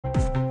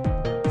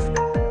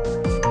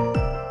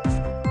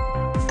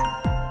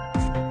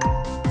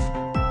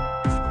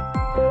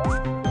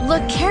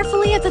Look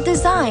carefully at the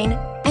design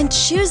and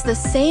choose the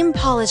same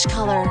polish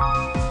color.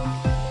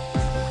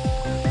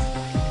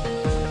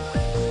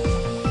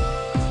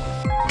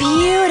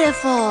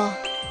 Beautiful!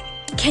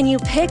 Can you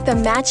pick the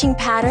matching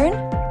pattern?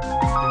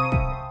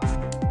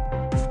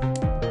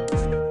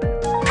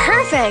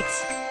 Perfect!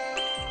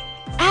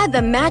 Add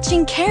the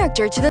matching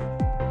character to the...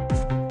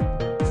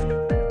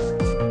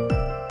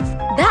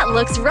 That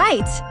looks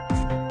right!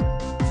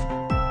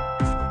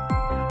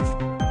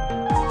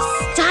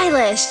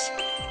 Stylish!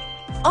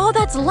 All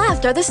that's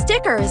left are the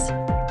stickers.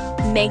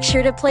 Make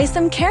sure to place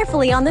them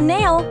carefully on the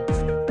nail.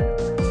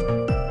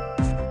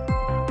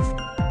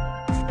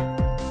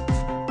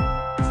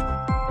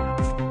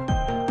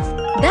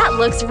 That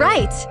looks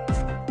right!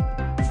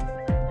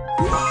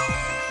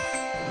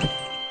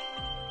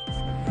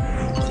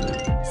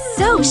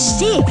 So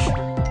chic!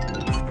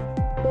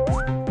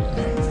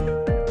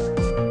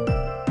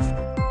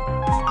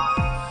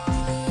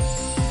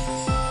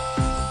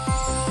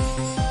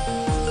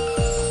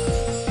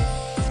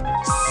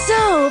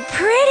 So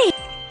pretty!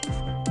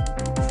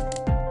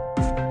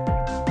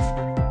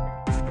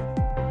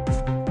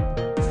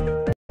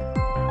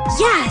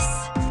 Yes!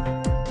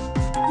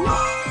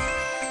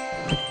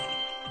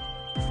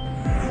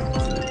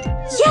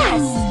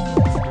 Yes!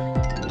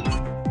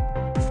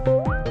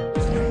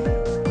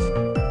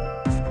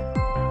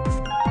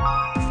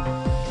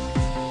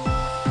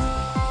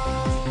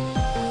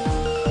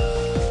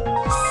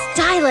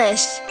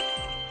 Stylish!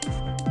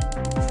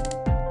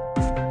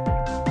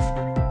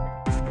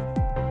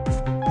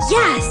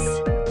 Yes!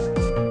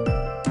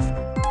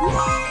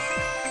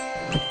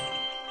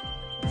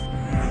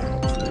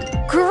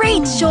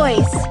 Great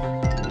choice!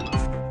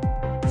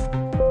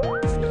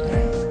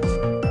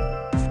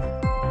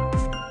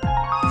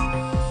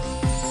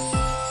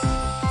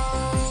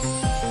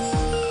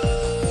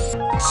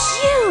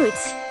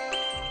 Cute!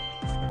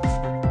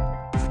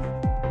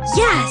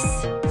 Yes!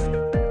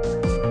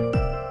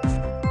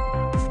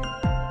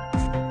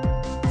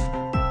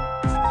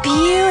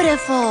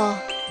 Beautiful!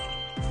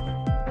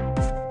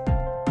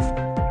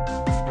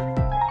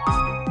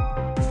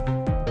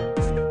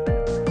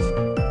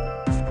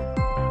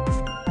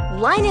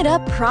 Line it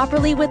up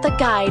properly with the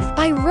guide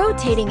by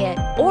rotating it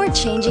or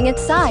changing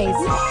its size.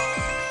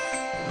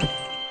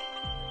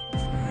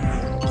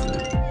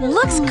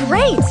 Looks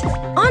great!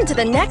 On to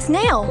the next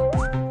nail!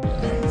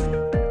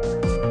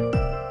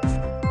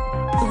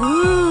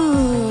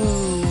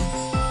 Ooh!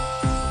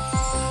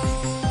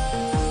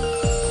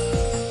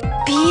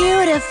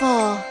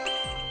 Beautiful!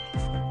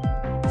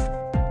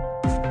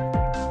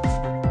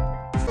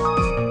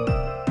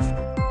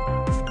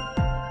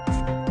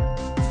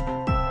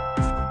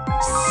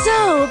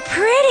 So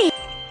pretty!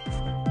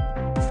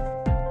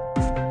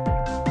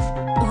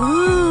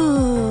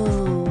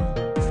 Ooh!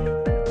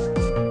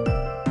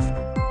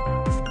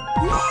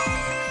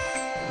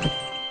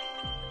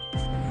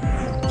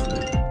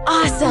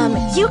 Awesome!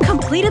 You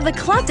completed the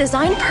clock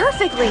design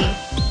perfectly!